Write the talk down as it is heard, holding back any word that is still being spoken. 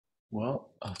Well,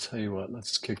 I'll tell you what,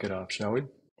 let's kick it off, shall we?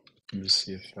 Let me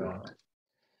see if, Sure.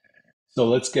 so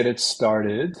let's get it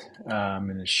started. I'm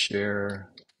going to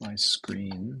share my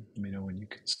screen. Let me know when you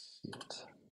can see it.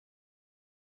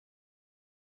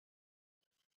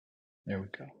 There we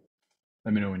go.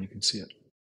 Let me know when you can see it.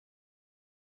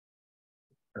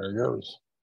 There it goes.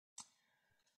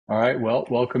 All right. Well,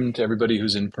 welcome to everybody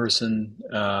who's in person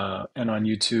and on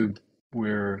YouTube.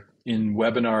 We're in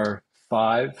webinar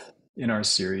 5 in our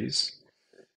series.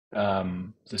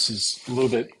 This is a little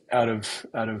bit out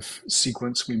of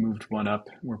sequence. We moved one up.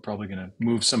 We're probably going to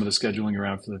move some of the scheduling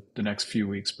around for the next few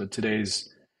weeks. But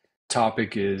today's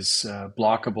topic is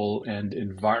blockable and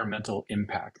environmental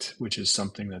impact, which is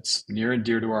something that's near and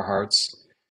dear to our hearts,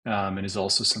 and is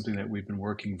also something that we've been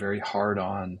working very hard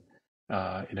on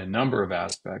in a number of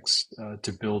aspects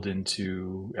to build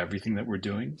into everything that we're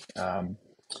doing.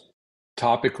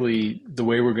 Topically, the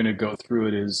way we're going to go through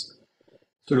it is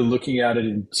sort of looking at it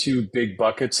in two big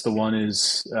buckets. The one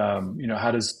is,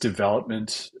 how does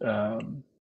development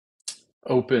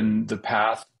open the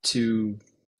path to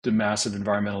the massive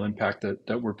environmental impact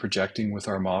that we're projecting with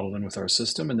our model and with our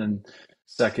system? And then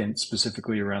second,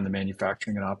 specifically around the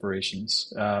manufacturing and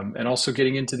operations, and also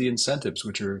getting into the incentives,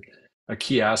 which are a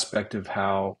key aspect of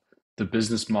how the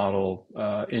business model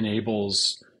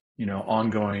enables,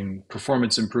 ongoing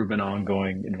performance improvement,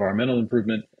 ongoing environmental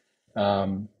improvement.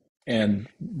 And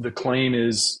the claim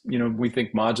is, we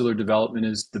think modular development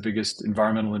is the biggest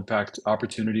environmental impact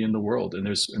opportunity in the world. And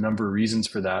there's a number of reasons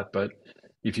for that. But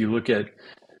if you look at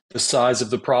the size of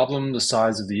the problem, the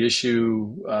size of the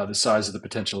issue, the size of the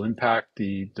potential impact,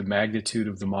 the magnitude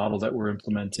of the model that we're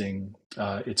implementing,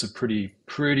 it's a pretty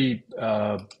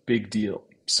big deal.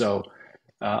 So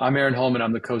I'm Aaron Holman.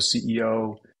 I'm the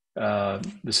co-CEO.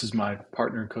 This is my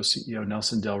partner and co-CEO,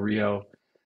 Nelson Del Rio.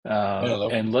 Hello.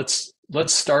 And let's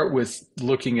start with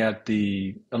looking at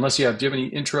unless do you have any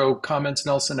intro comments,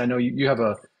 Nelson? I know you have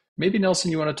maybe Nelson,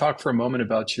 you want to talk for a moment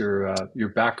about your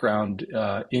background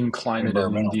in climate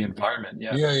and in the Environmental. environment.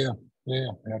 Yeah. Yeah.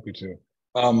 Happy to.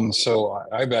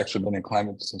 I've actually been in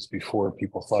climate since before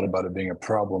people thought about it being a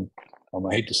problem.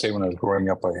 I hate to say when I was growing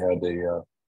up, I had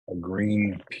a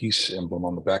green peace emblem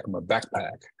on the back of my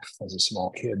backpack as a small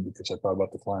kid because I thought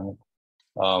about the climate.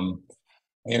 Um,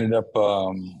 I ended up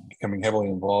becoming heavily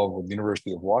involved with the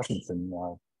University of Washington,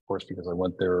 of course, because I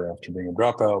went there after being a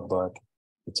dropout, but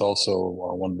it's also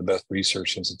one of the best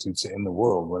research institutes in the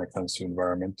world when it comes to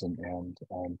environment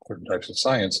and certain types of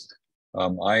science.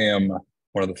 I am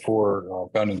one of the four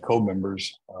founding board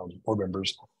members of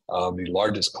the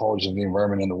largest college of the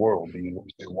environment in the world, the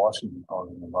University of Washington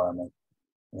College of the Environment.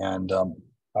 And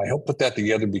I helped put that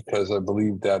together because I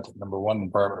believe that number one,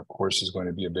 environment, of course, is going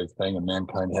to be a big thing, and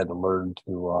mankind had to learn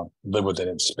to live within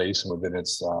its space and within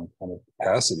its kind of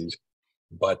capacities.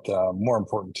 But more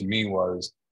important to me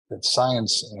was that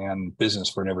science and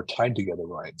business were never tied together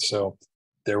right. So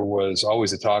there was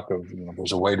always a talk of,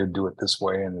 there's a way to do it this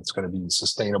way, and it's going to be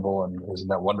sustainable, and isn't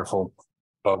that wonderful?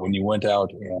 But when you went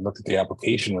out and looked at the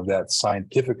application of that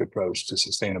scientific approach to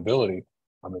sustainability,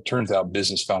 it turns out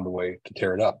business found a way to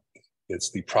tear it up. It's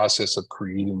the process of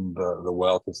creating the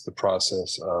wealth. It's the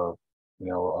process of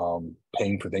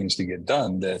paying for things to get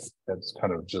done that's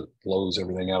kind of just blows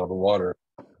everything out of the water.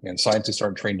 And scientists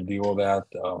aren't trained to deal with that.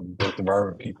 Both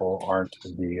environment people aren't.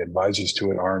 The advisors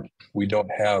to it aren't. We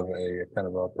don't have a kind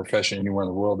of a profession anywhere in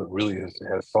the world that really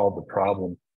has solved the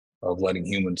problem of letting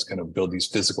humans kind of build these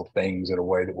physical things in a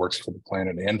way that works for the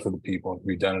planet and for the people, and to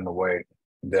be done in a way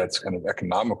that's kind of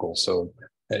economical. So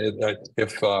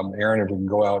if Aaron ever can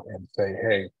go out and say,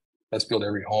 hey, let's build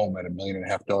every home at $1.5 million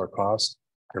cost,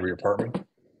 every apartment,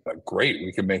 great.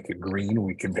 We can make it green.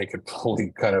 We can make it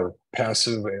fully kind of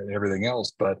passive and everything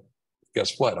else. But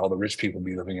guess what? All the rich people would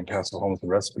be living in passive homes. The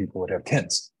rest of the people would have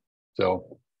tents.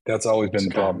 So that's always been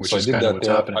the problem. Which So I is did kind of that what's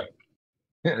there. happening.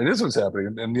 Yeah, it is what's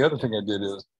happening. And the other thing I did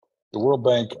is the World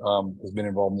Bank has been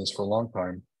involved in this for a long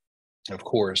time, of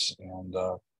course. And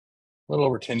a little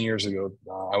over 10 years ago,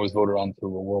 I was voted on to a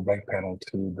World Bank panel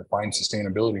to define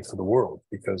sustainability for the world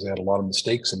because they had a lot of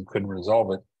mistakes and couldn't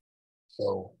resolve it.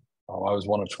 So I was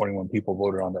one of 21 people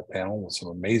voted on that panel with some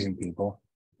amazing people.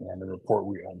 And the report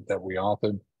that we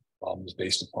authored was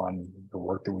based upon the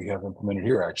work that we have implemented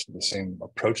here, actually, the same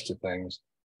approach to things.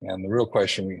 And the real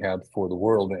question we had for the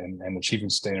world and achieving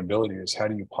sustainability is how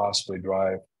do you possibly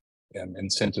drive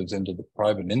incentives into the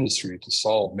private industry to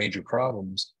solve major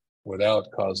problems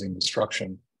without causing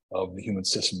destruction of the human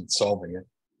system that's solving it?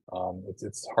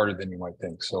 It's harder than you might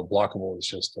think. So Blokable is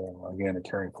just, again, a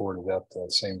carrying forward of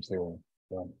that same theory.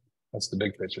 So that's the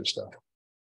big picture stuff.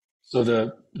 So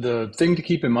the thing to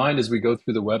keep in mind as we go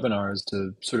through the webinar is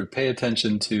to sort of pay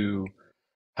attention to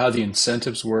how the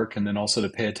incentives work, and then also to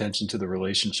pay attention to the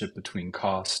relationship between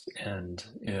cost and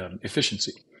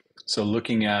efficiency. So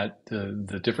looking at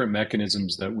the different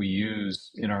mechanisms that we use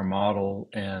in our model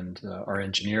and our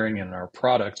engineering and our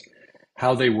product,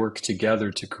 how they work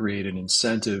together to create an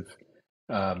incentive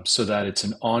so that it's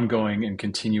an ongoing and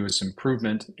continuous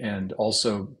improvement. And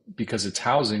also because it's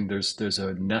housing, there's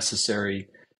a necessary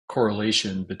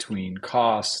correlation between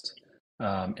cost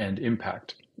and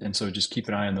impact. And so just keep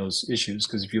an eye on those issues,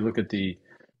 because if you look at the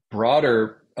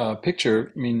broader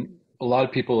picture, I mean, a lot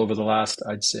of people over the last,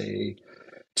 I'd say,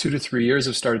 2 to 3 years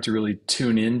have started to really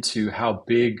tune into how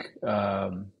big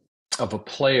of a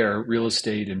player real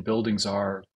estate and buildings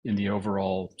are in the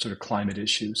overall sort of climate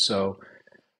issue. So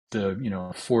the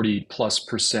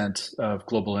 40+% of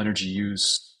global energy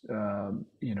use,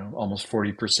 almost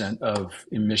 40% of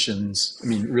emissions. I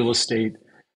mean, real estate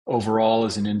overall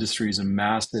as an industry is a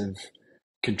massive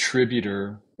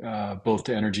contributor both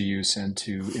to energy use and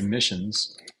to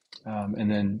emissions.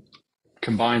 And then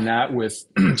combine that with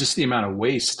just the amount of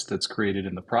waste that's created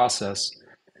in the process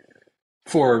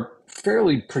for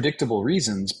fairly predictable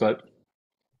reasons. But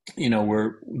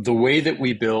we're the way that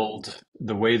we build,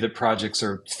 the way that projects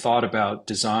are thought about,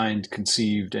 designed,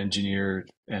 conceived, engineered,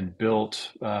 and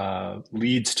built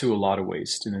leads to a lot of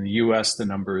waste. And in the US, the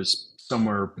number is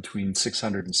somewhere between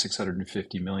 600 and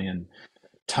 650 million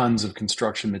tons of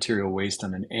construction material waste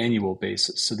on an annual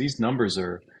basis. So these numbers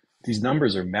are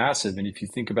massive. And if you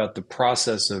think about the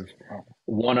process of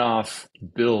one-off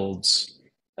builds,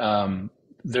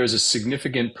 there's a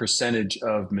significant percentage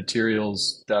of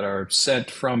materials that are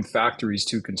sent from factories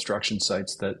to construction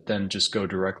sites that then just go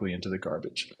directly into the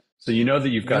garbage. So you know that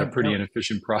you've got a Yeah, pretty yeah.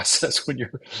 inefficient process when you've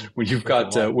That's a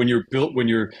got lot. when you're built when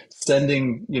you're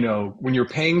sending when you're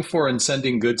paying for and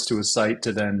sending goods to a site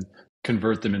to then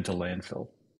convert them into landfill.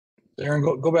 Aaron,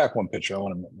 go back one picture. I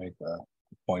want to make a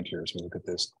point here as we look at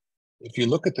this. If you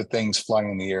look at the things flying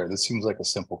in the air, this seems like a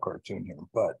simple cartoon here,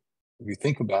 but if you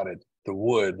think about it, the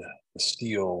wood, the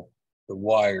steel, the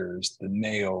wires, the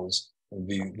nails,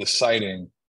 the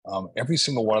siding, every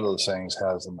single one of those things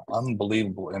has an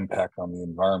unbelievable impact on the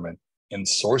environment in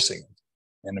sourcing it.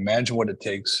 And imagine what it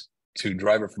takes to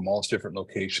drive it from all different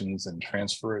locations and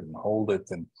transfer it and hold it.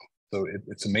 And so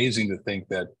it's amazing to think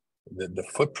that the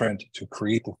footprint to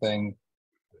create the thing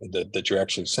that you're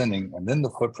actually sending, and then the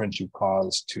footprint you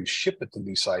cause to ship it to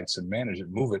these sites and manage it,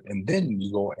 move it, and then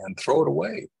you go and throw it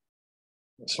away.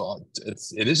 So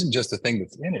it isn't just the thing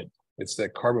that's in it; it's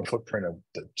that carbon footprint of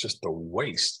just the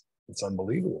waste. It's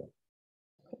unbelievable.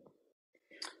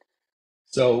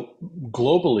 So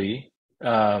globally,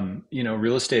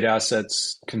 real estate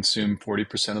assets consume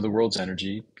 40% of the world's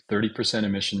energy, 30%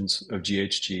 emissions of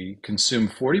GHG, consume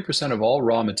 40% of all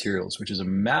raw materials, which is a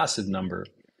massive number.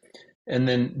 And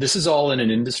then this is all in an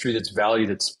industry that's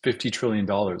valued at $50 trillion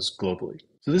globally.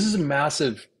 So this is a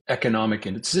massive economic,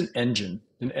 and it's an engine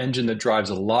that drives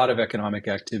a lot of economic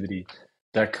activity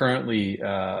that currently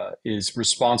is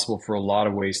responsible for a lot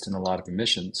of waste and a lot of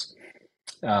emissions.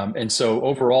 And so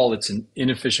overall, it's an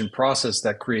inefficient process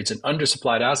that creates an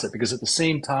undersupplied asset, because at the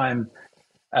same time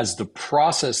as the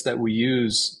process that we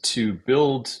use to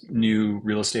build new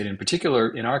real estate, in particular,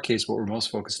 in our case, what we're most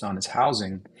focused on is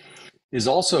housing, is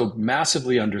also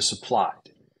massively undersupplied.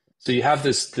 So you have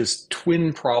this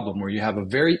twin problem where you have a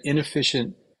very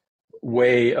inefficient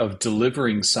way of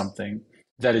delivering something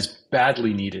that is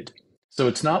badly needed. So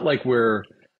it's not like we're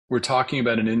talking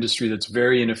about an industry that's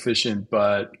very inefficient,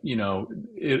 but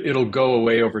it'll go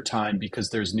away over time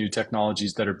because there's new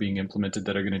technologies that are being implemented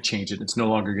that are going to change it. It's no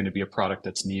longer going to be a product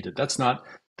that's needed. That's not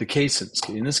the case.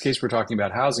 In this case, we're talking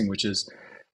about housing, which is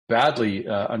badly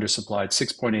undersupplied,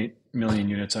 6.8 million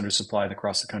units undersupplied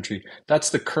across the country.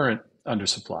 That's the current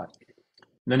undersupply.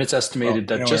 And then it's Well, estimated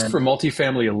that just Aaron, for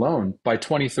multifamily alone, by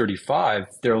 2035,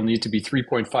 there will need to be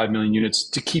 3.5 million units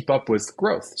to keep up with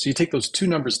growth. So you take those two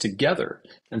numbers together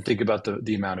and think about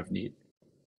the amount of need.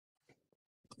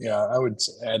 yeah, I would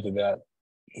add to that.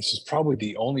 This is probably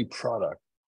the only product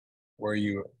where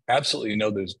you absolutely know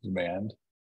there's demand.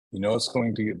 You know it's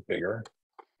going to get bigger.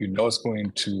 You know it's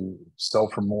going to sell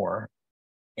for more,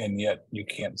 and yet you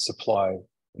can't supply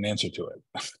an answer to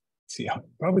it. See,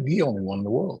 probably the only one in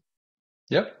the world.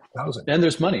 Yep. Housing. And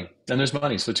there's money. And there's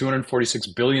money. So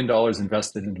 $246 billion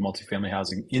invested into multifamily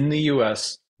housing in the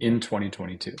US in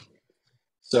 2022.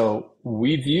 So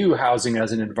we view housing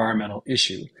as an environmental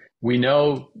issue. We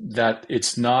know that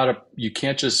you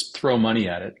can't just throw money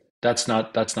at it. That's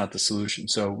not the solution.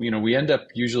 So, we end up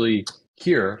usually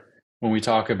here when we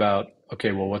talk about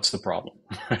okay, well, what's the problem?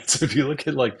 Right? So if you look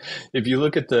at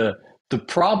the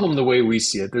problem the way we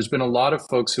see it, there's been a lot of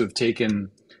folks who have taken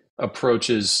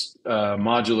approaches,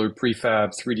 modular,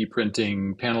 prefab, 3D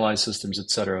printing, panelized systems, et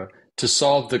cetera, to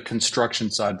solve the construction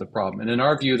side of the problem. And in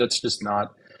our view, that's just not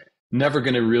never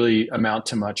going to really amount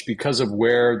to much because of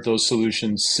where those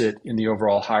solutions sit in the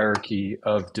overall hierarchy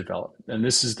of development. And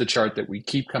this is the chart that we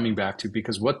keep coming back to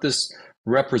because what this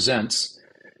represents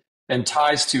and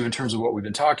ties to in terms of what we've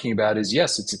been talking about is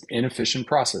yes, it's an inefficient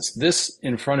process. This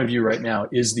in front of you right now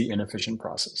is the inefficient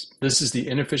process. This is the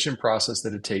inefficient process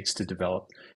that it takes to develop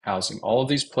housing. All of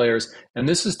these players, and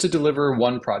this is to deliver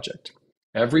one project.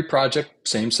 Every project,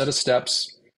 same set of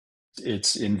steps.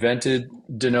 It's invented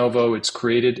de novo. It's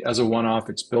created as a one-off.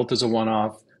 It's built as a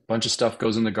one-off. A bunch of stuff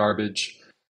goes in the garbage.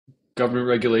 Government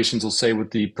regulations will say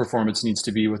what the performance needs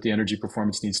to be, what the energy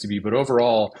performance needs to be. But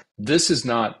overall, this is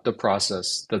not the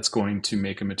process that's going to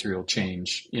make a material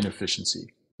change in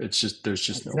efficiency. It's just, there's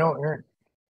just no way. Aaron,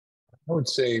 I would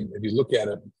say if you look at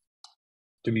it,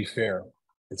 to be fair,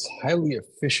 it's highly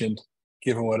efficient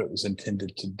given what it was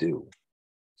intended to do.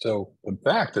 So the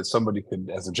fact that somebody could,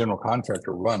 as a general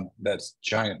contractor, run that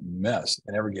giant mess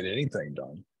and never get anything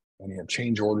done, and you have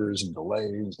change orders and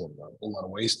delays and a whole lot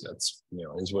of waste, that's,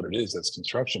 is what it is. That's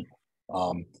construction.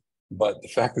 But the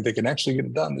fact that they can actually get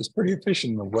it done is pretty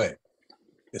efficient in a way.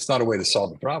 It's not a way to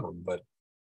solve the problem, but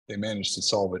they managed to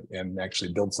solve it and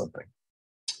actually build something.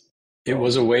 It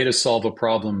was a way to solve a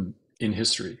problem in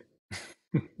history.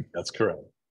 That's correct.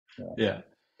 Yeah.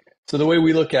 So the way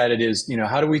we look at it is,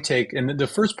 how do we take, and the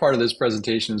first part of this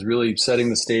presentation is really setting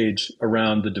the stage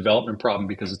around the development problem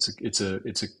because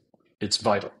it's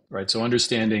vital, right? So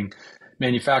understanding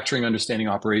manufacturing, understanding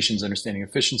operations, understanding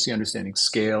efficiency, understanding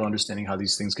scale, understanding how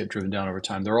these things get driven down over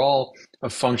time. They're all a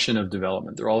function of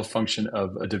development. They're all a function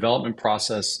of a development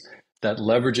process that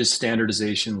leverages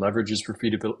standardization, leverages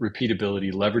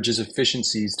repeatability, leverages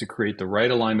efficiencies to create the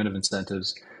right alignment of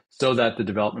incentives so that the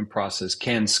development process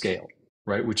can scale,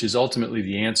 right? Which is ultimately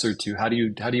the answer to how do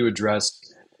you address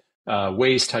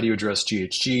waste? How do you address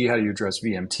GHG? How do you address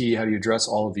VMT? How do you address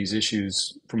all of these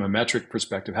issues from a metric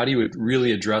perspective? How do you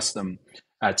really address them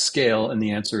at scale? And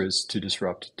the answer is to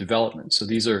disrupt development. So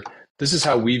this is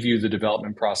how we view the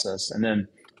development process. And then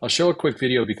I'll show a quick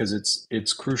video because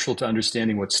it's crucial to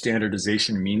understanding what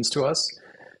standardization means to us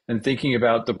and thinking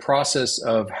about the process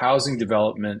of housing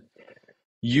development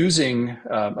using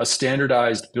a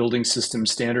standardized building system,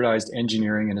 standardized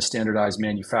engineering, and a standardized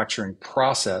manufacturing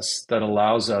process that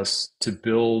allows us to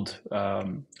build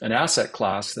an asset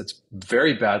class that's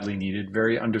very badly needed,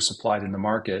 very undersupplied in the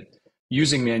market,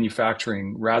 using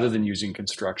manufacturing rather than using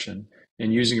construction,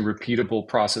 and using a repeatable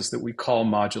process that we call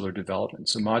modular development.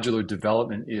 So modular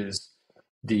development is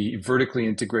the vertically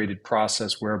integrated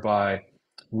process whereby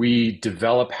we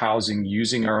develop housing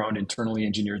using our own internally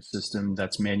engineered system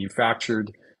that's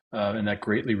manufactured, and that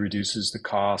greatly reduces the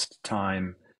cost,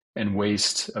 time, and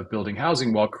waste of building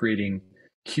housing while creating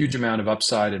huge amount of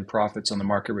upside and profits on the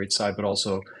market rate side, but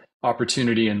also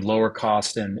opportunity and lower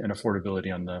cost and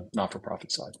affordability on the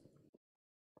not-for-profit side.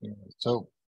 So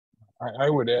I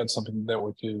would add something to that,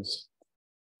 which is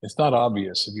it's not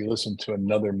obvious if you listen to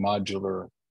another modular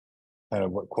kind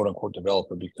of quote unquote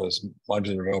developer, because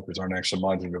modular developers aren't actually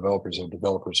modular developers, they're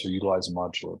developers who utilize a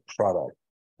modular product.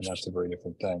 And that's a very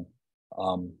different thing.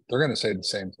 They're going to say the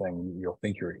same thing. You'll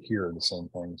think you're hearing the same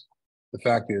things. The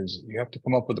fact is you have to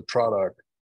come up with a product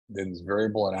that is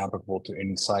variable and applicable to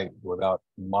any site without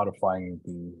modifying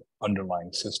the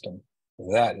underlying system.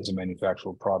 That is a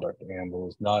manufacturable product. And there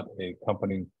is not a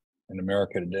company in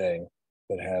America today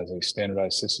that has a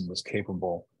standardized system that's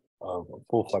capable of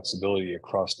full flexibility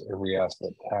across every asset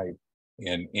type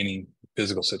in any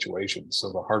physical situation.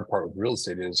 So the hard part with real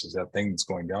estate is that thing that's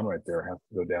going down right there has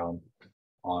to go down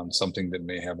on something that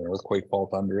may have an earthquake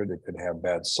fault under it. It could have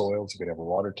bad soils. It could have a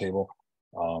water table.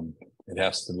 It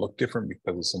has to look different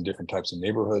because it's in different types of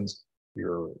neighborhoods.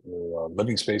 Your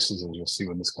living spaces, as you'll see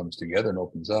when this comes together and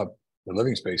opens up, the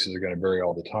living spaces are going to vary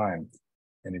all the time.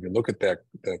 And if you look at the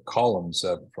columns,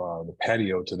 the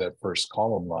patio to that first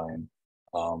column line,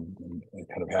 and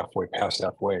kind of past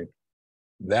halfway,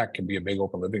 that can be a big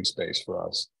open living space for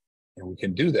us. And we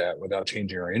can do that without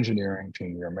changing our engineering,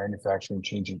 changing our manufacturing,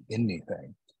 changing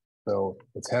anything. So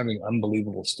it's having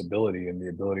unbelievable stability and the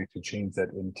ability to change that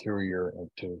interior and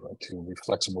to be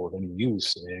flexible with any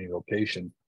use in any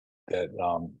location that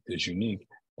is unique.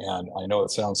 And I know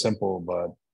it sounds simple,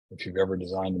 but if you've ever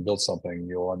designed and built something,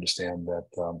 you'll understand that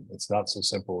it's not so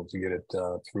simple to get it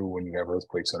through when you have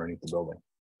earthquakes underneath the building.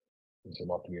 There's a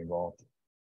lot to be involved.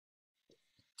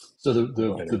 So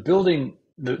the building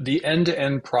the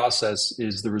end-to-end process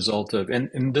is the result of,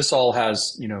 and this all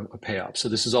has, a payoff. So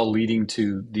this is all leading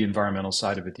to the environmental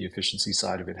side of it, the efficiency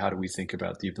side of it. How do we think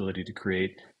about the ability to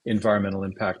create environmental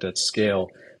impact at scale?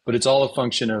 But it's all a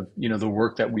function of, the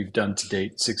work that we've done to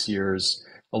date, 6 years,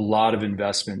 a lot of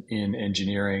investment in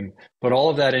engineering, but all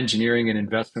of that engineering and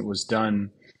investment was done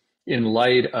in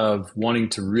light of wanting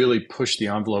to really push the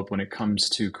envelope when it comes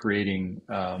to creating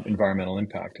environmental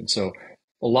impact. And so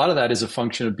a lot of that is a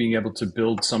function of being able to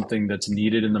build something that's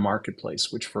needed in the marketplace,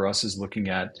 which for us is looking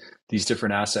at these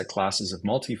different asset classes of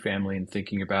multifamily and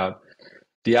thinking about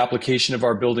the application of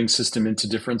our building system into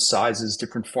different sizes,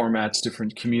 different formats,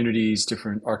 different communities,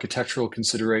 different architectural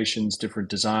considerations, different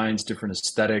designs, different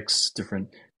aesthetics, different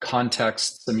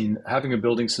contexts. I mean, having a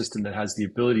building system that has the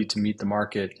ability to meet the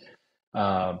market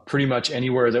pretty much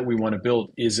anywhere that we want to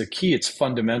build is a key. It's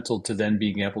fundamental to then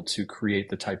being able to create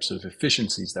the types of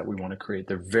efficiencies that we want to create.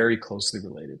 They're very closely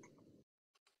related.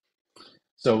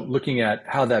 So looking at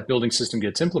how that building system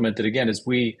gets implemented, again, is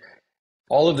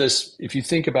all of this, if you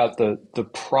think about the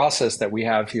process that we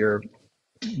have here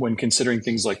when considering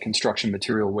things like construction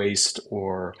material waste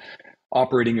or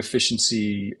operating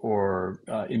efficiency or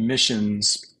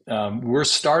emissions, we're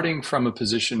starting from a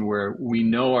position where we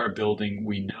know our building,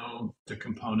 we know the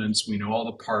components, we know all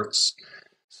the parts.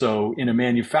 So in a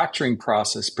manufacturing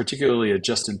process, particularly a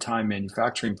just-in-time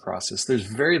manufacturing process, there's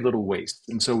very little waste.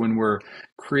 And so when we're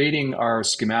creating our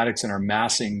schematics and our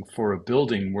massing for a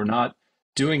building, we're not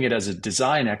doing it as a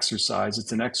design exercise.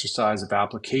 It's an exercise of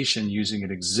application using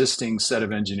an existing set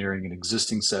of engineering, an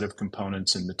existing set of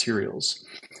components and materials,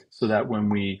 so that when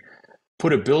we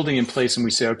put a building in place and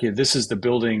we say, okay, this is the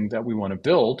building that we want to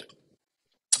build,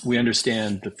 we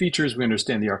understand the features, we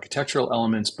understand the architectural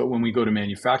elements, but when we go to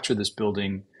manufacture this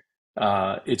building,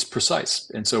 it's precise.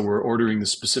 And so we're ordering the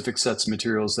specific sets of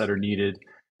materials that are needed.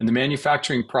 And the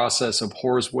manufacturing process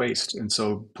abhors waste. And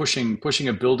so pushing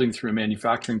a building through a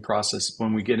manufacturing process,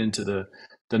 when we get into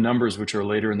the numbers, which are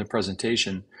later in the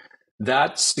presentation,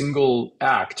 that single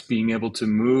act, being able to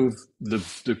move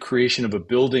the creation of a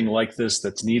building like this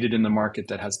that's needed in the market,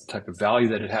 that has the type of value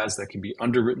that it has, that can be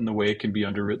underwritten the way it can be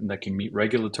underwritten, that can meet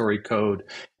regulatory code,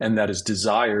 and that is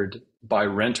desired by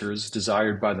renters,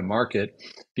 desired by the market,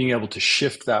 being able to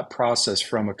shift that process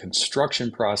from a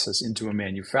construction process into a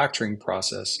manufacturing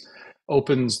process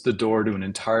opens the door to an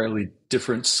entirely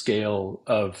different scale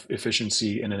of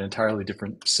efficiency and an entirely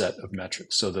different set of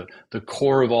metrics. So the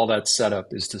core of all that setup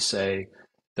is to say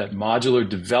that modular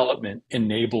development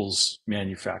enables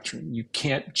manufacturing. You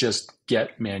can't just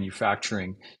get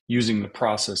manufacturing using the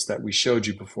process that we showed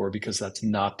you before, because that's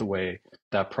not the way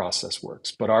that process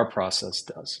works, but our process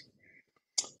does.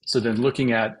 So then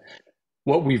looking at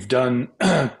what we've done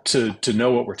to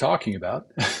know what we're talking about.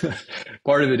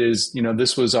 Part of it is,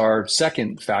 this was our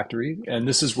second factory, and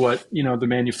this is what, the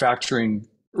manufacturing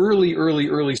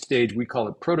early stage, we call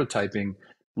it prototyping,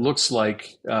 looks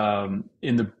like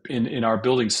in our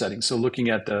building setting. So looking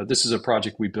at this is a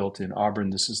project we built in Auburn.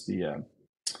 This is the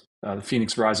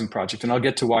Phoenix Rising project, and I'll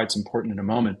get to why it's important in a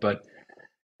moment, but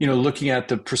looking at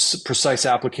the precise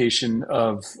application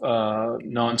of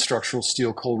non-structural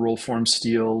steel, cold roll form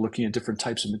steel, looking at different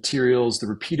types of materials, the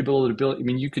repeatability. I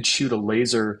mean, you could shoot a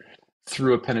laser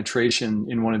through a penetration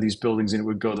in one of these buildings and it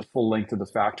would go the full length of the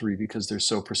factory because they're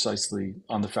so precisely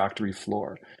on the factory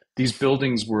floor. These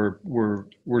buildings were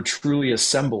truly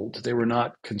assembled. They were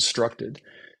not constructed.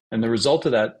 And the result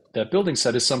of that building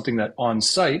set is something that on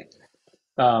site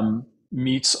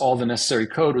meets all the necessary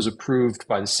code, was approved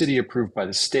by the city, approved by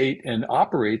the state, and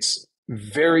operates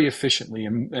very efficiently.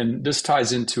 And this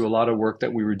ties into a lot of work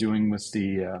that we were doing with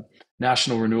the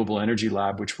National Renewable Energy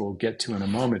Lab, which we'll get to in a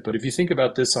moment. But if you think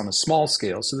about this on a small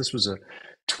scale, so this was a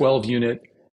 12-unit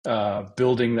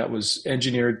building that was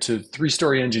engineered to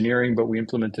 3-story engineering, but we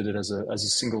implemented it as a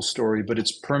single story. But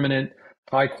it's permanent,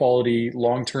 high quality,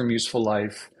 long-term useful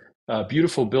life,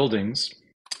 beautiful buildings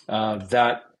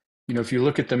that, if you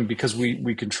look at them, because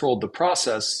we controlled the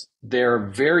process, they're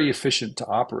very efficient to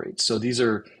operate. So these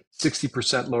are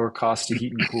 60% lower cost to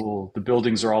heat and cool. The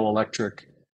buildings are all electric.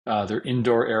 They're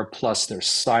indoor air plus. They're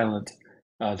silent.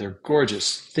 They're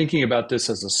gorgeous. Thinking about this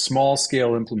as a small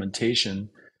scale implementation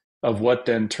of what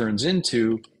then turns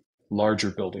into larger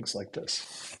buildings like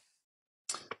this.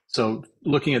 So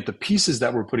looking at the pieces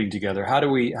that we're putting together, how do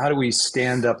we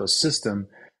stand up a system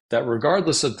that,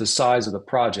 regardless of the size of the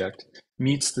project,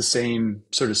 meets the same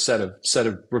sort of set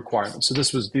of requirements? So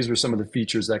these were some of the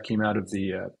features that came out of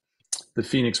the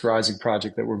Phoenix Rising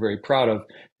project that we're very proud of,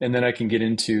 and then I can get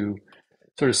into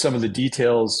sort of some of the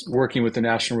details. Working with the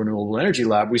National Renewable Energy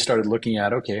Lab, we started looking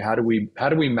at, okay, how do we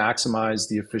maximize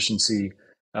the efficiency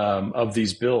of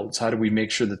these builds? How do we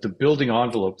make sure that the building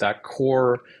envelope, that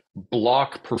core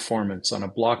block performance on a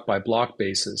block by block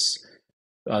basis,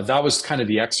 that was kind of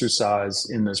the exercise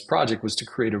in this project, was to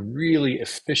create a really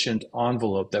efficient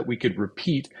envelope that we could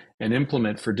repeat and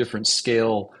implement for different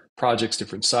scale projects,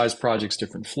 different size projects,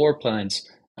 different floor plans,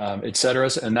 et cetera.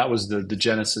 And that was the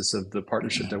genesis of the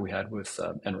partnership that we had with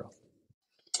NREL.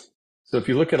 So if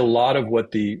you look at a lot of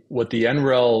what the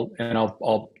NREL, and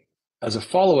I'll as a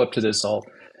follow up to this, I'll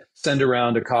send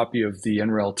around a copy of the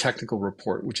NREL technical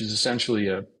report, which is essentially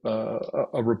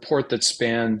a report that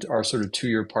spanned our sort of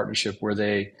 2-year partnership, where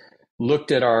they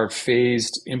looked at our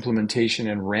phased implementation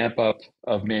and ramp up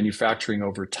of manufacturing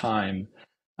over time,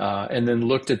 and then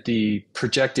looked at the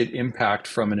projected impact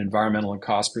from an environmental and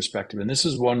cost perspective. And this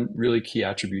is one really key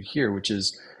attribute here, which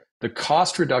is the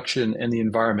cost reduction and the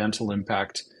environmental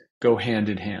impact go hand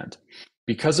in hand.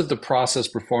 Because of the process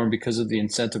performed, because of the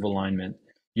incentive alignment,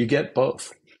 you get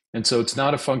both. And so it's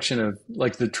not a function of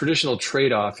like the traditional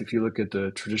trade-off. If you look at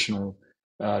the traditional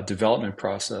development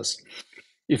process,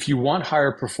 if you want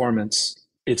higher performance,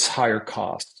 it's higher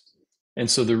cost. And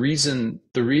so the reason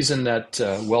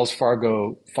that Wells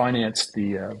Fargo financed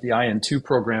the IN2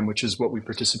 program, which is what we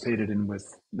participated in with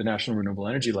the National Renewable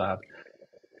Energy Lab,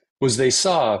 was they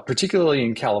saw, particularly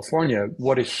in California,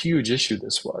 what a huge issue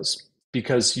this was.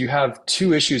 Because you have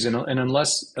two issues, and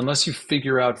unless you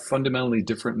figure out fundamentally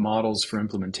different models for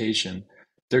implementation,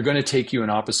 they're going to take you in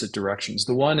opposite directions.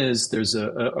 The one is there's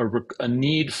a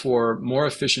need for more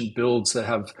efficient builds that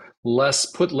have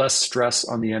put less stress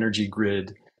on the energy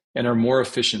grid and are more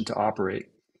efficient to operate.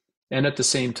 And at the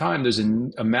same time, there's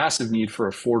a massive need for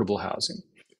affordable housing.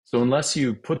 So unless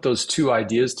you put those two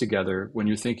ideas together when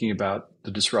you're thinking about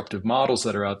the disruptive models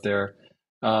that are out there,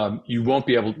 you won't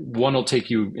be able, one will take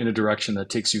you in a direction that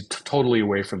takes you totally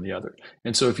away from the other.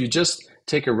 And so if you just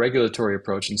take a regulatory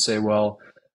approach and say, well,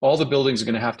 all the buildings are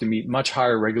going to have to meet much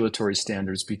higher regulatory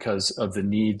standards because of the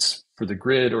needs for the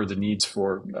grid or the needs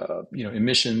for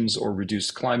emissions or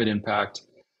reduced climate impact.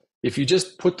 If you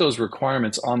just put those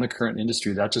requirements on the current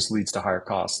industry, that just leads to higher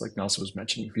costs, like Nelson was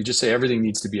mentioning. If you just say everything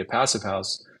needs to be a passive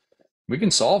house, we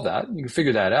can solve that. You can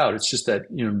figure that out. It's just that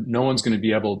no one's going to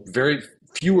be able, very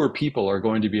fewer people are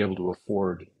going to be able to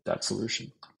afford that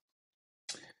solution.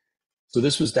 So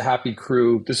this was the Happy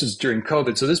Crew. This is during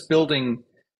COVID. So this building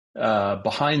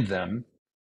behind them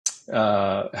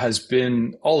has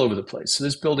been all over the place. So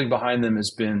this building behind them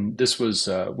has been,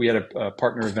 we had a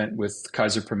partner event with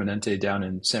Kaiser Permanente down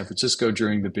in San Francisco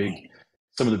during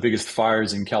some of the biggest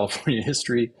fires in California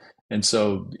history. And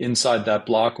so inside that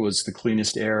block was the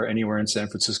cleanest air anywhere in San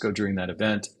Francisco during that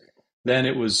event. Then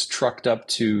it was trucked up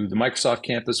to the Microsoft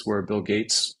campus where Bill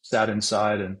Gates sat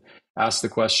inside and asked the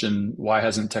question, why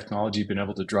hasn't technology been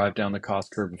able to drive down the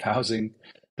cost curve of housing?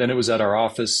 Then it was at our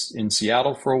office in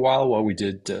Seattle for a while we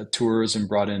did tours and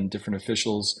brought in different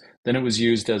officials. Then it was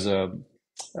used as a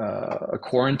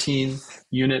quarantine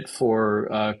unit for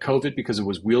COVID because it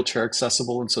was wheelchair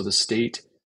accessible. And so the state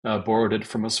borrowed it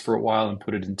from us for a while and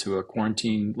put it into a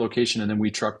quarantine location. And then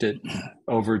we trucked it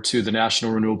over to the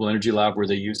National Renewable Energy Lab, where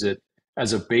they use it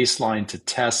as a baseline to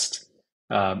test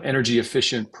energy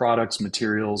efficient products,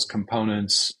 materials,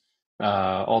 components,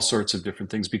 all sorts of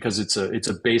different things, because it's a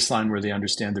baseline where they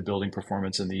understand the building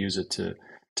performance and they use it to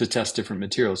test different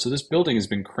materials. So this building has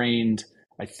been craned,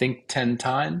 I think, 10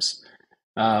 times.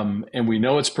 And we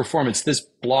know its performance. This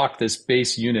block, this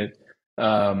base unit,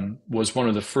 was one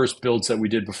of the first builds that we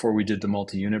did before we did the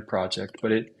multi-unit project.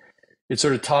 But it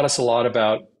sort of taught us a lot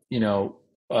about,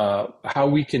 how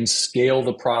we can scale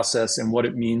the process and what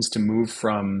it means to move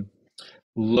from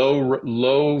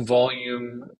low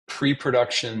volume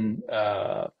pre-production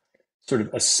sort of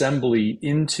assembly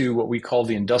into what we call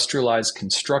the industrialized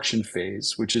construction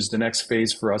phase, which is the next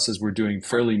phase for us as we're doing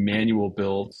fairly manual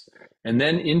builds, and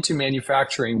then into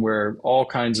manufacturing, where all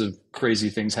kinds of crazy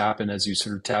things happen as you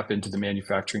sort of tap into the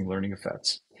manufacturing learning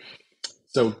effects.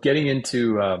 So getting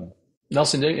into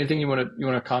Nelson, anything you want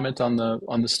to comment on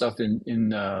the stuff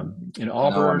in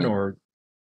Auburn? Or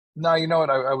no, you know what,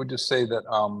 I would just say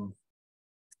that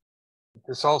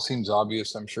this all seems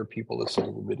obvious. I'm sure people listen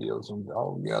to the videos and,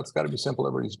 oh yeah, it's got to be simple,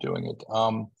 everybody's doing it.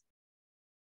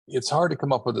 It's hard to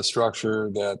come up with a structure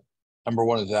that, number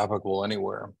one, is applicable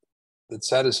anywhere, that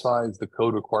satisfies the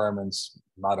code requirements,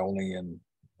 not only in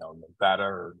Nevada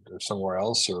or somewhere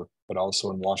else, but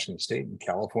also in Washington State and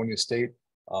California State.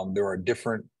 There are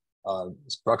different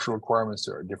structural requirements.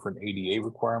 There are different ADA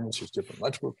requirements. There's different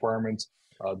electrical requirements.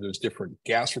 There's different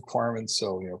gas requirements.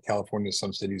 So, California,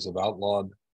 some cities have outlawed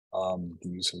the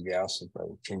use of gas. If they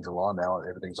change the law now,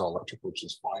 everything's all electric, which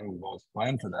is fine. We've always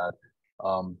planned for that.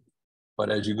 But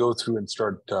as you go through and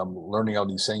start learning all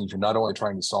these things, you're not only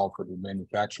trying to solve for the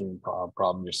manufacturing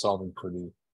problem, you're solving for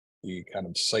the kind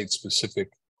of site-specific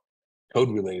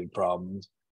code-related problems.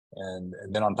 And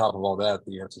then on top of all that,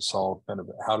 you have to solve kind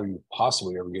of how do you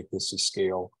possibly ever get this to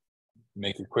scale,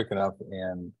 make it quick enough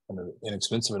and kind of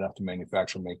inexpensive enough to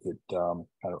manufacture, make it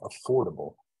kind of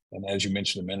affordable. And as you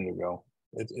mentioned a minute ago,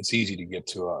 it's easy to get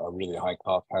to a really high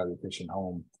cost, highly efficient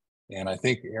home. And I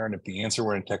think, Aaron, if the answer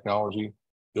were in technology,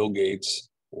 Bill Gates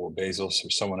or Bezos or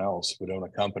someone else would own a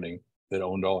company that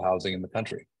owned all housing in the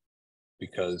country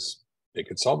because they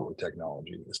could solve it with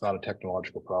technology. It's not a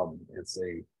technological problem. It's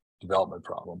a development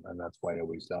problem. And that's why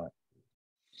nobody's done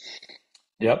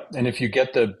it. Yep. And if you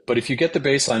get the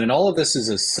baseline, and all of this is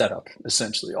a setup,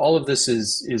 essentially. All of this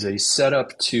is a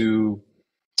setup to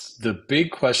the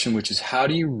big question, which is how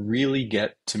do you really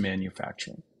get to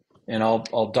manufacturing? And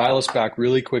I'll dial us back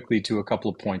really quickly to a couple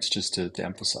of points just to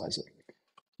emphasize it.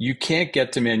 You can't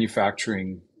get to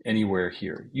manufacturing anywhere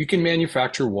here. You can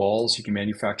manufacture walls, you can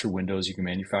manufacture windows, you can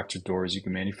manufacture doors, you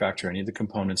can manufacture any of the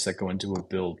components that go into a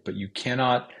build, but you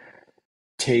cannot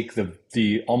take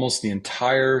the almost the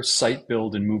entire site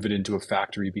build and move it into a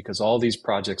factory because all these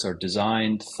projects are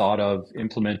designed, thought of,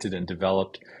 implemented, and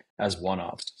developed as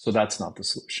one-offs. So that's not the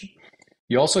solution.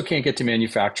 You also can't get to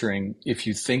manufacturing if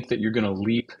you think that you're going to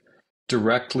leap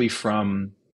directly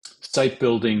from site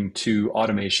building to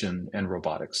automation and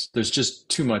robotics. There's just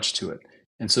too much to it.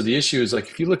 And so the issue is like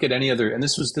if you look at any other, and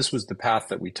this was the path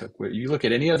that we took, where you look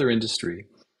at any other industry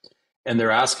and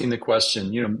they're asking the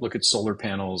question, look at solar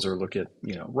panels or look at,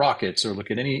 rockets or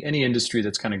look at any industry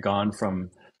that's kind of gone from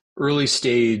early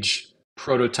stage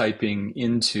prototyping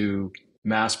into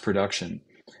mass production.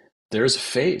 There's a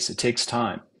phase, it takes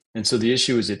time. And so the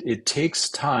issue is it takes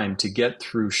time to get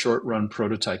through short run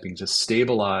prototyping to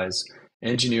stabilize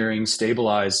engineering,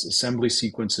 stabilize assembly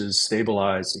sequences,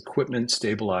 stabilize equipment,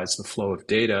 stabilize the flow of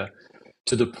data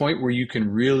to the point where you can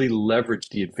really leverage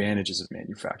the advantages of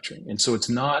manufacturing. And so it's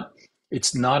not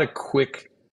a quick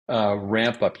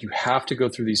ramp up. You have to go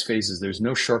through these phases. There's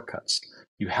no shortcuts.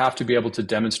 You have to be able to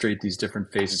demonstrate these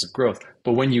different phases of growth.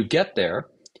 But when you get there,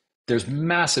 there's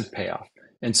massive payoff.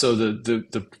 And so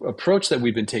the approach that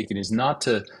we've been taking is not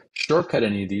to shortcut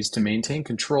any of these, to maintain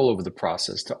control over the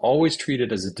process, to always treat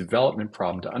it as a development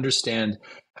problem, to understand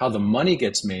how the money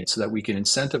gets made so that we can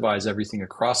incentivize everything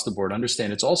across the board,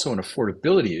 understand it's also an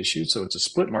affordability issue, so it's a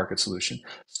split market solution,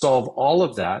 solve all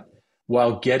of that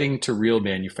while getting to real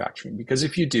manufacturing. Because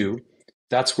if you do,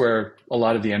 that's where a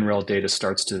lot of the NREL data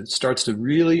starts to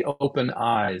really open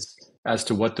eyes as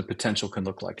to what the potential can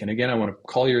look like. And again, I want to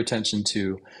call your attention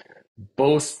to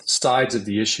both sides of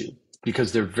the issue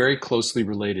because they're very closely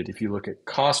related. If you look at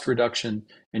cost reduction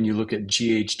and you look at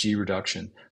GHG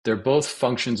reduction, they're both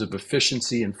functions of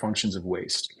efficiency and functions of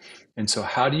waste. And so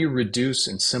how do you reduce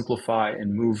and simplify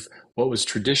and move what was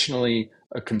traditionally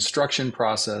a construction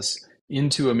process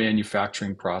into a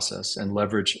manufacturing process and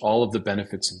leverage all of the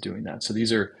benefits of doing that? So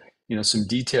these are, some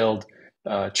detailed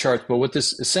charts, but what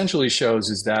this essentially shows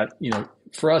is that,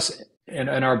 for us, and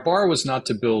our bar was not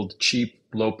to build cheap,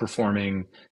 low performing,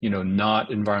 not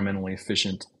environmentally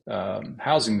efficient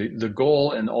housing. The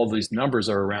goal and all these numbers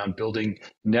are around building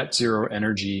net zero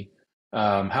energy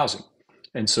housing.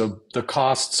 And so the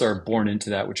costs are born into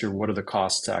that, which are what are the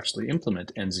costs to actually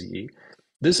implement NZE.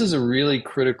 This is a really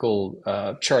critical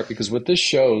chart because what this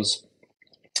shows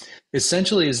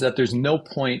essentially is that there's no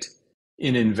point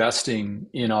in investing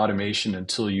in automation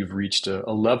until you've reached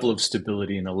a level of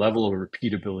stability and a level of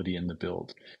repeatability in the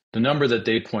build. The number that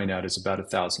they point out is about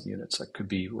 1,000 units. I could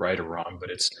be right or wrong, but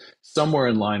it's somewhere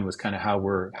in line with kind of how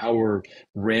we're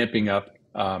ramping up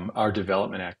our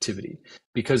development activity.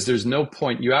 Because there's no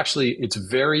point. It's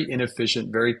very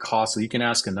inefficient, very costly. You can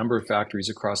ask a number of factories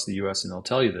across the U.S. and they'll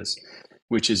tell you this,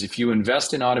 which is if you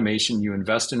invest in automation, you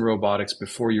invest in robotics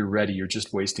before you're ready, you're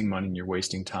just wasting money and you're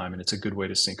wasting time, and it's a good way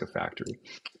to sink a factory.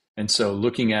 And so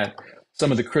looking at some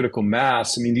of the critical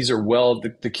mass, these are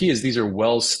the key is these are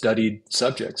well-studied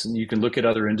subjects, and you can look at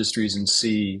other industries and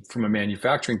see from a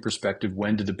manufacturing perspective,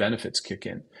 when do the benefits kick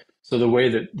in? So the way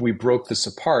that we broke this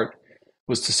apart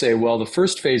was to say, well, the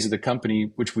first phase of the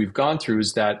company, which we've gone through,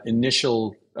 is that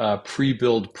initial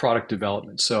pre-build product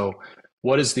development. So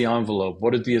what is the envelope?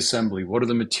 What is the assembly? What are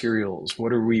the materials?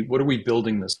 What are we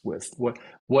building this with?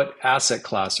 What asset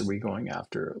class are we going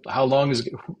after? How long is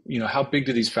it, how big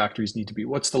do these factories need to be?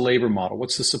 What's the labor model?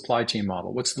 What's the supply chain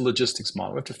model? What's the logistics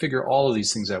model? We have to figure all of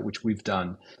these things out, which we've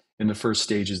done in the first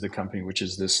stages of the company, which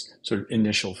is this sort of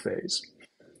initial phase.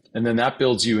 And then that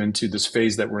builds you into this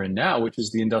phase that we're in now, which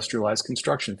is the industrialized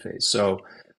construction phase. So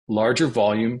larger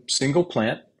volume, single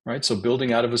plant, right? So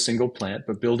building out of a single plant,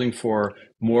 but building for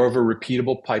more of a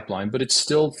repeatable pipeline, but it's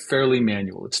still fairly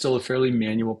manual. It's still a fairly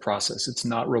manual process. It's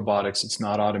not robotics. It's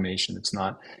not automation. It's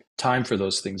not time for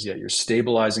those things yet. You're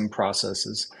stabilizing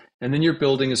processes, and then you're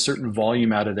building a certain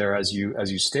volume out of there as you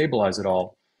stabilize it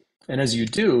all. And as you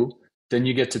do, then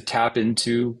you get to tap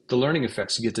into the learning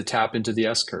effects. You get to tap into the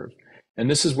S curve. And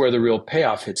this is where the real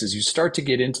payoff hits as you start to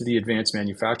get into the advanced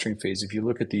manufacturing phase. If you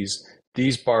look at these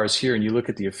bars here and you look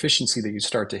at the efficiency that you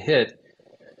start to hit,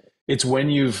 it's when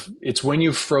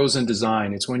you've frozen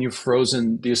design, it's when you've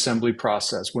frozen the assembly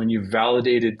process, when you've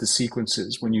validated the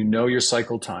sequences, when you know your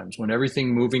cycle times, when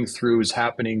everything moving through is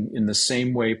happening in the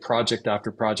same way project after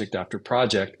project after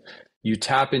project, you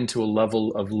tap into a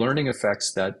level of learning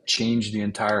effects that change the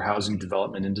entire housing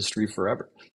development industry forever.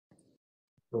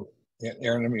 So,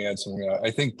 Aaron, let me add something.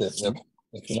 I think that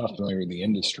if you're not familiar with the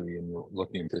industry and you're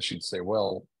looking at this, you'd say,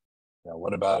 well,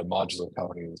 what about a modular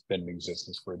company that's been in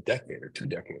existence for a decade or 2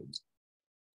 decades?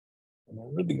 And it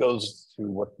really goes to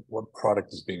what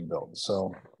product is being built.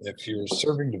 So if you're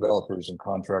serving developers and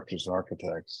contractors and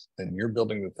architects, then you're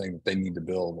building the thing that they need to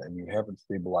build, and you haven't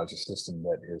stabilized a system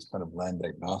that is kind of land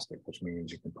agnostic, which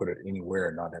means you can put it anywhere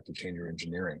and not have to change your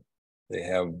engineering. They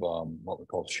have what we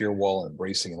call shear wall and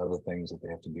bracing and other things that they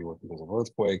have to deal with because of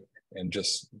earthquake and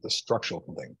just the structural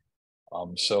thing.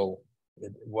 So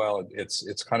while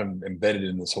it's kind of embedded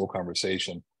in this whole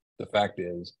conversation, the fact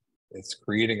is it's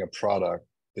creating a product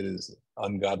that is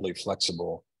ungodly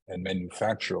flexible and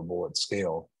manufacturable at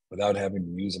scale without having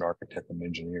to use an architect and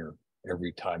engineer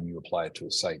every time you apply it to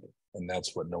a site. And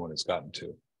that's what no one has gotten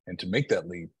to. And to make that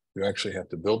leap, you actually have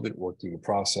to build it, work through the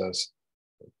process,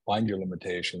 find your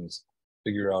limitations,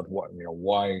 figure out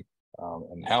why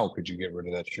and how could you get rid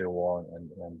of that shear wall,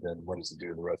 and then what does it do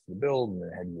to the rest of the build, and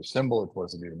then how do you assemble it, what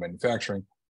does it do to manufacturing.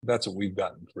 That's what we've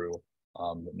gotten through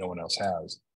that no one else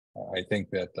has. I think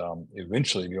that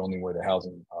eventually the only way the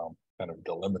housing kind of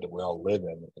dilemma that we all live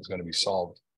in is going to be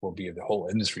solved will be if the whole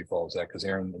industry follows that. Because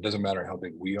Aaron, it doesn't matter how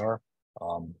big we are,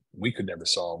 we could never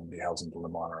solve the housing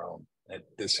dilemma on our own.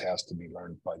 This has to be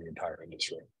learned by the entire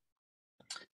industry.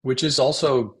 Which is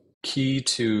also key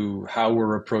to how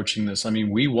we're approaching this. I mean,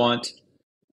 we want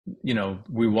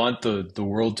the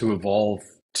world to evolve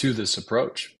to this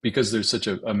approach because there's such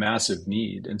a massive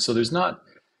need. And so there's not,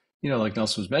 like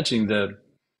Nelson was mentioning, that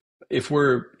if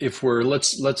we're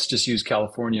let's just use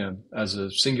California as a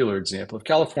singular example. If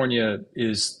California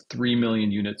is 3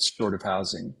 million units short of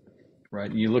housing,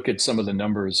 right? And you look at some of the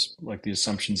numbers, like the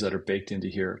assumptions that are baked into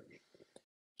here.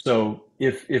 So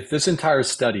if this entire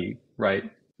study, right,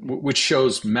 which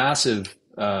shows massive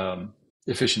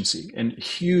efficiency and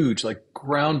huge, like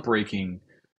groundbreaking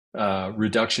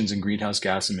reductions in greenhouse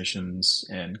gas emissions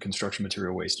and construction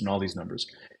material waste and all these numbers,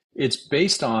 it's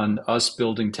based on us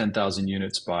building 10,000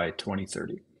 units by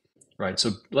 2030, right?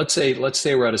 So let's say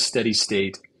we're at a steady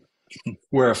state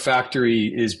where a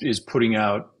factory is putting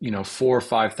out 4,000 or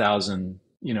 5,000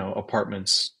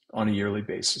 apartments on a yearly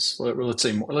basis. Let's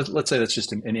say more. Let's say that's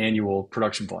just an annual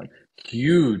production volume.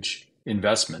 Huge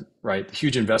investment, right?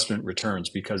 Huge investment returns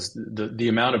because the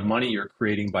amount of money you're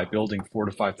creating by building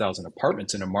 4,000 to 5,000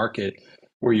 apartments in a market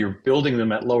where you're building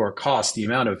them at lower cost, the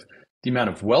amount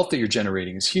of wealth that you're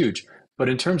generating is huge. But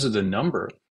in terms of the number,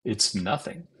 it's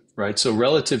nothing, right? So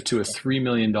relative to a 3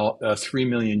 million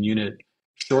unit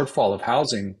shortfall of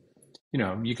housing,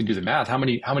 you can do the math. How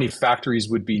many factories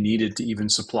would be needed to even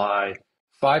supply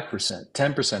 5%,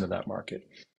 10% of that market,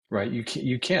 right?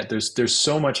 You can't. There's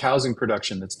so much housing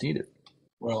production that's needed.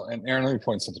 Well, and Aaron, let me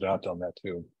point something out on that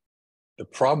too. The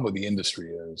problem with the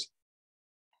industry is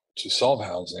to solve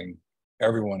housing,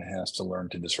 everyone has to learn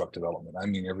to disrupt development. I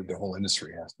mean, the whole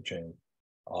industry has to change.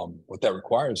 What that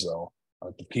requires, though,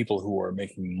 are the people who are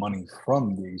making money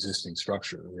from the existing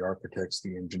structure, the architects,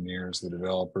 the engineers, the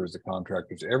developers, the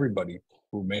contractors, everybody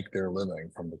who make their living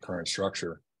from the current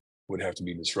structure would have to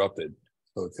be disrupted.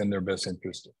 So it's in their best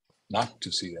interest not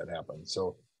to see that happen.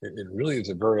 So it really is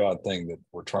a very odd thing that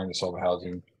we're trying to solve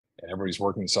housing and everybody's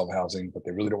working to solve housing, but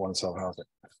they really don't want to solve housing.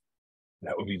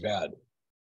 That would be bad.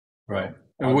 Right.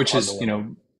 Which is,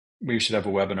 we should have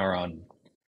a webinar on,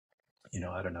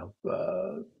 I don't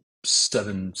know,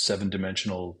 seven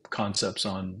dimensional concepts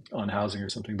on housing or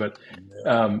something. But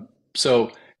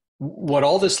so what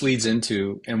all this leads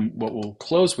into, and what we'll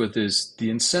close with, is the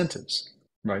incentives,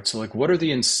 right? So like, what are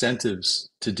the incentives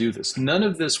to do this? None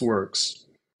of this works,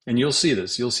 and you'll see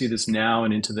this. You'll see this now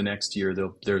and into the next year.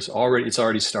 It's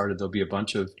already started. There'll be a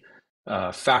bunch of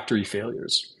factory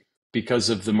failures because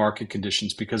of the market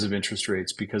conditions, because of interest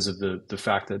rates, because of the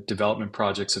fact that development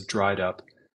projects have dried up,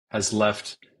 has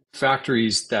left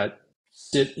factories that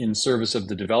sit in service of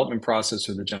the development process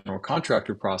or the general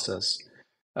contractor process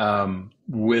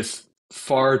with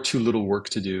far too little work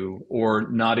to do or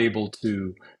not able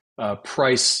to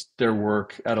price their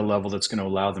work at a level that's going to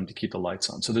allow them to keep the lights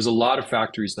on. So there's a lot of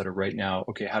factories that are right now,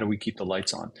 okay, how do we keep the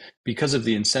lights on? Because of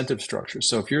the incentive structure.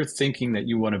 So if you're thinking that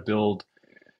you want to build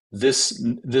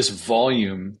this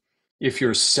volume, if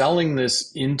you're selling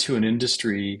this into an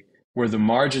industry where the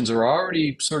margins are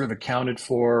already sort of accounted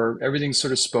for, everything's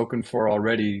sort of spoken for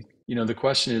already, the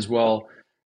question is, well,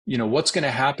 what's going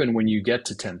to happen when you get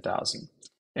to 10,000?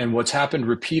 And what's happened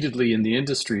repeatedly in the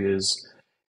industry is,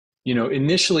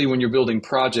 initially when you're building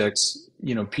projects,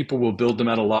 people will build them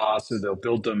at a loss, or they'll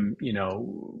build them,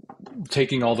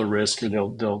 taking all the risk, or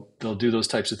they'll do those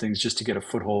types of things just to get a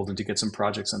foothold and to get some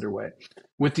projects underway,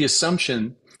 with the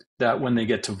assumption that when they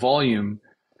get to volume,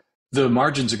 the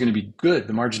margins are going to be good.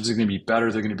 The margins are going to be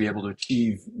better. They're going to be able to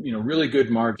achieve, really good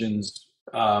margins.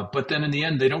 But then in the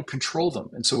end, they don't control them.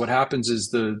 And so what happens is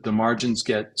the margins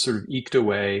get sort of eked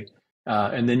away.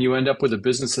 And then you end up with a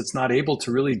business that's not able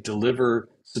to really deliver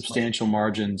substantial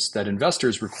margins that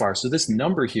investors require. So this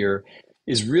number here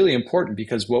is really important,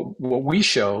 because what we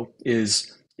show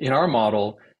is in our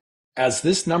model, as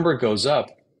this number goes up,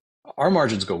 our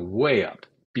margins go way up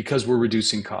because we're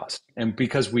reducing cost, and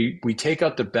because we take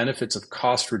out the benefits of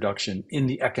cost reduction in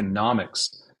the economics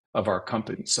of our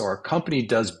company. So our company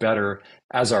does better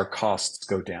as our costs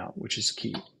go down, which is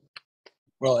key.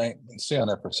 Well, and stay on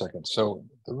that for a second. So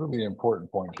the really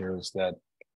important point here is that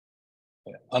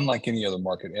unlike any other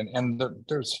market, and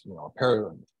there's a pair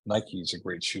of Nike is a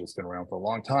great shoe. It's been around for a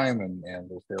long time, and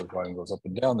their sales volume goes up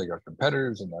and down. They got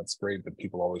competitors, and that's great, but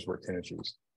people always wear tennis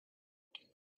shoes.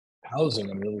 Housing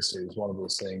and real estate is one of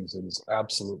those things that is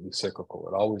absolutely cyclical.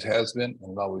 It always has been,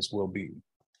 and it always will be.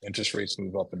 Interest rates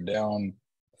move up and down,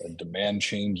 demand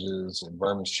changes,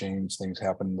 environments change, things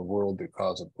happen in the world that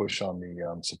cause a push on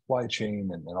the supply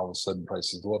chain, and all of a sudden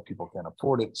prices go up, people can't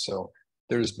afford it. So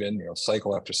there's been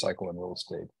cycle after cycle in real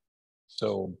estate.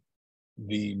 So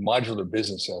the modular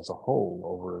business as a whole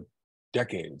over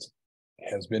decades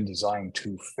has been designed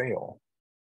to fail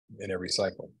in every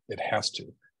cycle. It has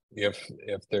to.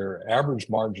 If their average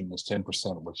margin is 10%,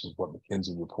 which is what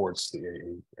McKinsey reports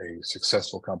a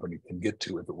successful company can get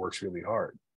to if it works really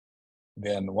hard,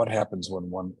 then what happens when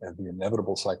one of the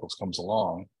inevitable cycles comes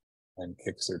along and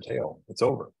kicks their tail? It's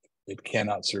over. It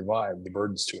cannot survive. The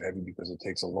burden's too heavy because it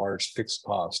takes a large fixed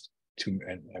cost to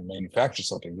and manufacture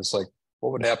something. Just like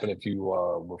what would happen if you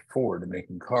were Ford and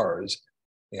making cars,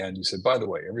 and you said, by the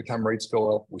way, every time rates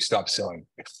go up, we stop selling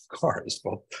cars.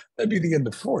 Well, that'd be the end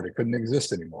of Ford. It couldn't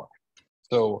exist anymore.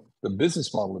 So the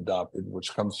business model adopted,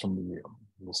 which comes from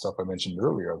the stuff I mentioned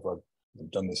earlier,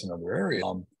 I've done this in other areas.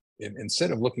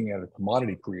 Instead of looking at a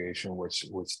commodity creation, which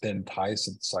then ties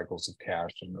to the cycles of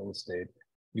cash and real estate,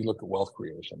 you look at wealth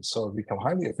creation. So become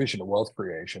highly efficient at wealth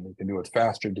creation. You can do it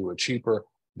faster, do it cheaper.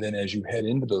 Then as you head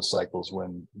into those cycles,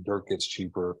 when dirt gets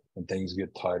cheaper and things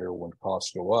get tighter, when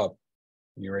costs go up,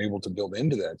 you're able to build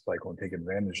into that cycle and take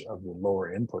advantage of the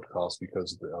lower input costs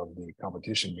because of the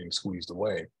competition being squeezed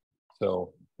away.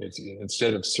 So it's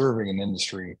instead of serving an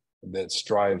industry that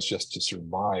strives just to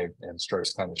survive and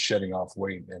starts kind of shedding off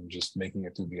weight and just making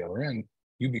it through the other end,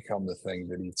 you become the thing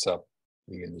that eats up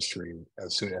the industry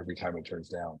every time it turns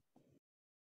down.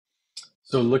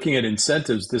 So looking at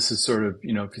incentives, this is sort of,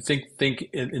 if you think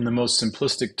in the most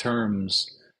simplistic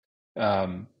terms,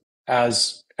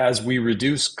 as we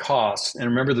reduce costs, and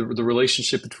remember the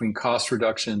relationship between cost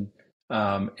reduction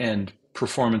and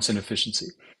performance and efficiency.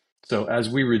 So as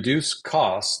we reduce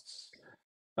costs,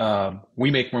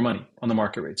 we make more money on the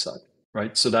market rate side,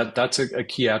 right? So that's a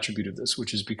key attribute of this,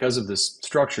 which is because of this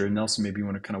structure. And Nelson, maybe you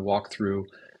want to kind of walk through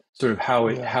sort of how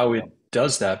it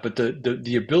does that. But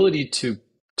the ability to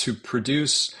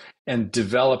produce and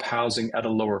develop housing at a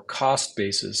lower cost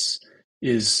basis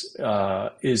is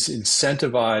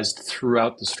incentivized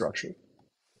throughout the structure.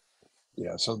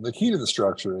 Yeah. So the key to the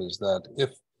structure is that if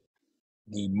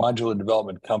the modular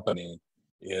development company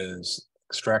is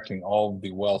extracting all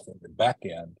the wealth in the back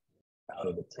end out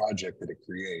of the project that it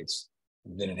creates,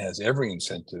 then it has every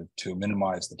incentive to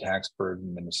minimize the tax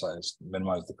burden,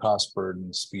 minimize the cost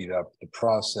burden, speed up the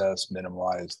process,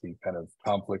 minimize the kind of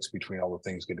conflicts between all the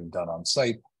things getting done on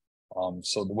site.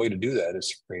 So the way to do that is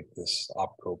to create this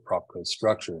OpCo-PropCo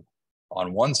structure.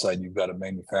 On one side, you've got a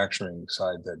manufacturing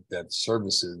side that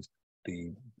services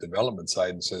the development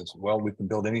side and says, well, we can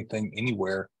build anything,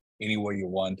 anywhere, any way you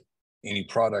want, any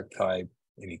product type,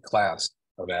 any class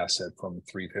of asset, from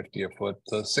 $3.50 a foot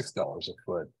to $6 a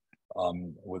foot,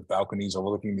 with balconies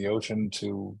overlooking the ocean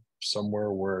to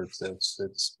somewhere where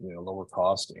it's lower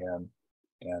cost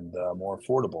and more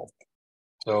affordable.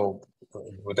 So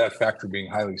with that factor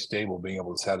being highly stable, being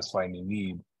able to satisfy any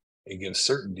need, it gives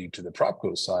certainty to the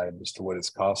propco side as to what its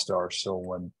costs are. So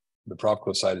when the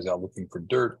propco side is out looking for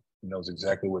dirt, it knows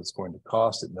exactly what it's going to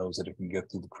cost. It knows that it can get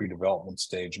through the pre-development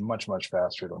stage much, much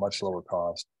faster at a much lower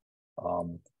cost.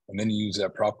 And then you use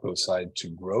that propco side to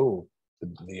grow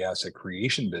the asset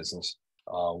creation business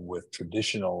with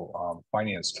traditional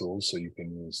finance tools. So you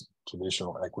can use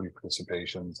traditional equity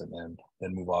participations and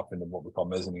then move off into what we call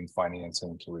mezzanine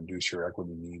financing to reduce your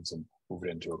equity needs and move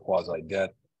it into a quasi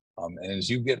debt. And as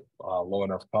you get low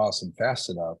enough costs and fast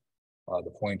enough,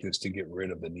 the point is to get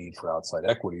rid of the need for outside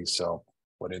equity. So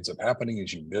what ends up happening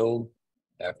is you build.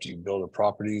 After you build a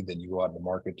property, then you go out in the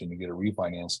market and you get it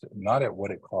refinanced, not at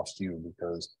what it cost you,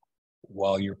 because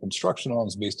while your construction loan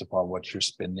is based upon what you're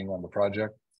spending on the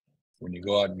project, when you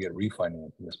go out and get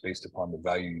refinanced, it's based upon the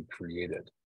value you created.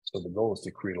 So the goal is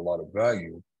to create a lot of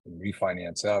value and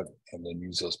refinance out and then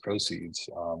use those proceeds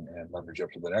and leverage up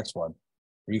to the next one.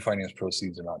 Refinance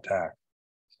proceeds are not taxed.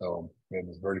 So we have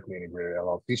this vertically integrated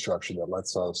LLC structure that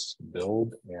lets us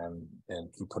build and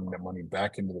keep putting that money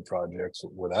back into the projects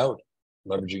without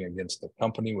leveraging against the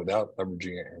company, without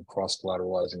leveraging it and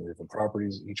cross-collateralizing different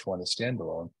properties. Each one is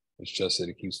standalone. It's just that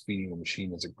it keeps feeding the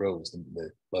machine as it grows. The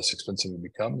less expensive it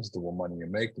becomes, the more money you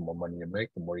make, the more money you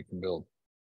make, the more you can build.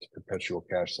 It's a perpetual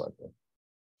cash cycle.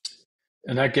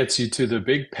 And that gets you to the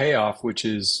big payoff, which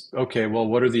is, okay, well,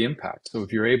 what are the impacts? So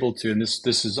if you're able to, and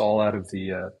this is all out of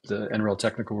the NREL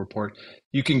technical report,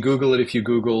 you can Google it. If you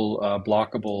Google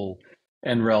Blokable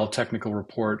NREL technical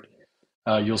report,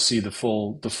 you'll see the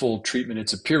full treatment.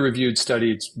 It's a peer-reviewed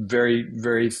study. It's very,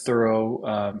 very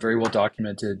thorough, very well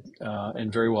documented,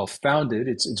 and very well founded.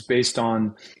 It's based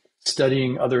on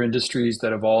studying other industries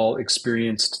that have all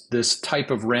experienced this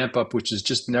type of ramp up, which has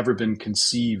just never been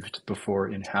conceived before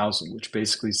in housing, which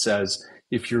basically says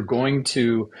if you're going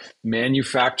to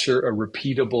manufacture a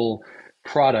repeatable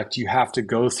product, you have to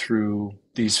go through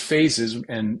these phases,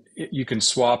 and you can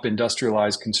swap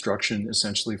industrialized construction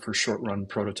essentially for short run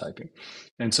prototyping.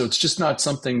 And so it's just not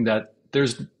something that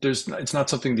it's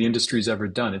not something the industry's ever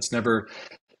done. It's never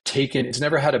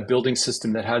had a building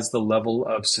system that has the level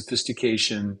of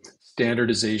sophistication,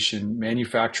 standardization,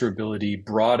 manufacturability,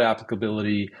 broad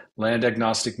applicability, land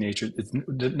agnostic nature.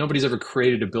 Nobody's ever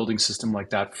created a building system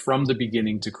like that from the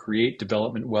beginning to create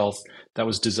development wealth that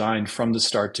was designed from the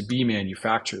start to be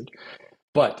manufactured.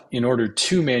 But in order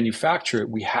to manufacture it,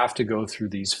 we have to go through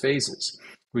these phases.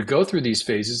 We go through these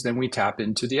phases, then we tap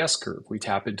into the S curve. We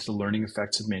tap into the learning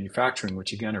effects of manufacturing,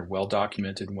 which again are well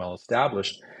documented and well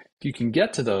established. If you can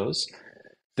get to those,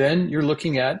 then you're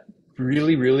looking at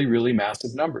really, really, really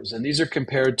massive numbers. And these are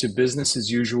compared to business as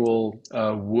usual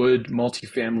wood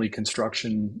multifamily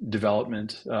construction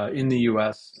development in the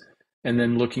US. And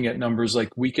then looking at numbers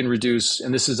like we can reduce,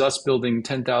 and this is us building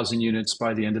 10,000 units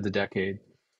by the end of the decade,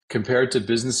 compared to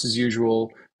business as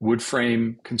usual wood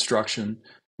frame construction.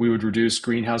 We would reduce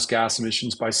greenhouse gas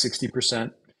emissions by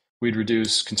 60%. We'd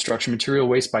reduce construction material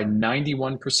waste by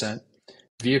 91%.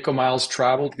 Vehicle miles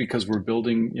traveled, because we're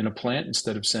building in a plant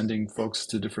instead of sending folks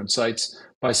to different sites,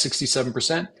 by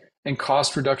 67%, and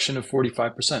cost reduction of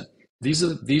 45%. These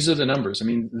are the numbers. I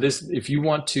mean, if you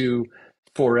want to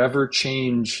forever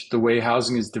change the way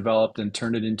housing is developed and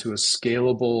turn it into a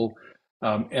scalable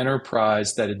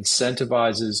enterprise that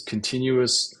incentivizes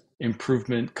continuous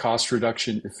improvement, cost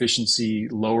reduction, efficiency,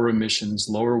 lower emissions,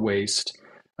 lower waste.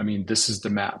 I mean, this is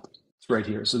the map. It's right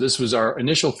here. So this was our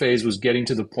initial phase, was getting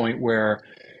to the point where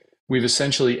we've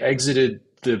essentially exited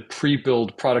the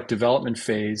pre-build product development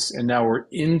phase, and now we're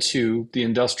into the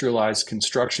industrialized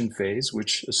construction phase,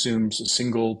 which assumes a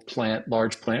single plant,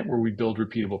 large plant, where we build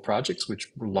repeatable projects, which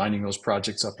we're lining those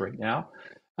projects up right now.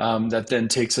 That then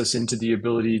takes us into the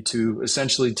ability to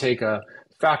essentially take a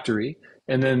factory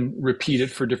and then repeat it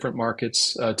for different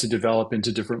markets to develop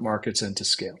into different markets and to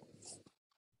scale.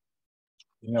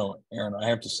 You know, Aaron, I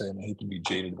have to say, and I hate to be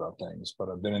jaded about things, but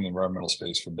I've been in the environmental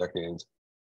space for decades,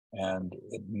 and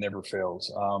it never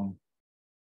fails.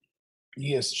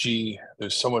 ESG,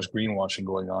 there's so much greenwashing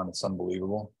going on, it's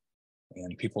unbelievable.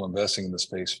 And people investing in the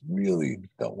space really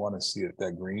don't want to see it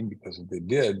that green, because if they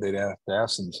did, they'd have to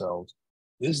ask themselves,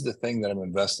 is the thing that I'm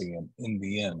investing in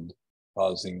the end,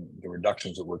 causing the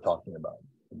reductions that we're talking about?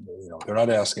 You know, they're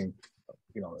not asking,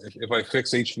 you know, if I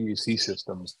fix HVAC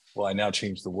systems, will I now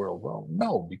change the world? Well,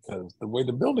 no, because the way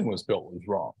the building was built was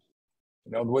wrong.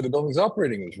 You know, the way the building's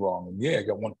operating was wrong. And yeah, I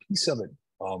got one piece of it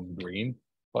green,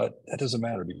 but that doesn't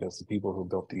matter, because the people who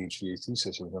built the HVAC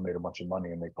systems have made a bunch of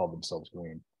money and they call themselves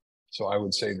green. So I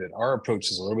would say that our approach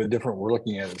is a little bit different. We're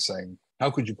looking at it saying, how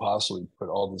could you possibly put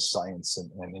all this science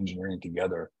and engineering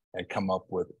together and come up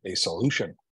with a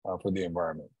solution for the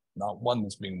environment. Not one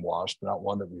that's being washed, not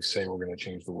one that we say we're going to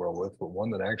change the world with, but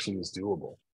one that actually is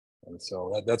doable. And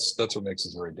so that's what makes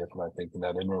us very different, I think, and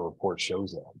that NREL report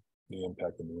shows that the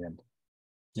impact in the end.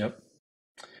 Yep.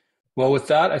 Well, with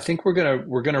that, I think we're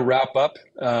gonna wrap up.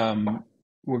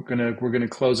 We're gonna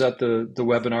close out the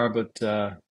webinar,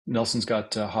 but Nelson's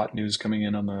got hot news coming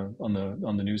in on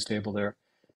the news table there.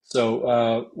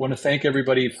 So, want to thank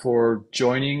everybody for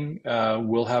joining.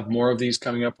 We'll have more of these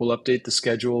coming up. We'll update the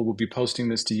schedule. We'll be posting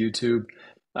this to YouTube.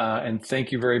 And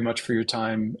thank you very much for your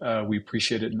time. We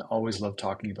appreciate it and always love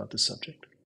talking about this subject.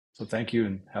 So, thank you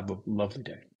and have a lovely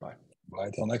day. Bye. Bye.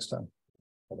 Till next time.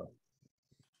 Bye-bye.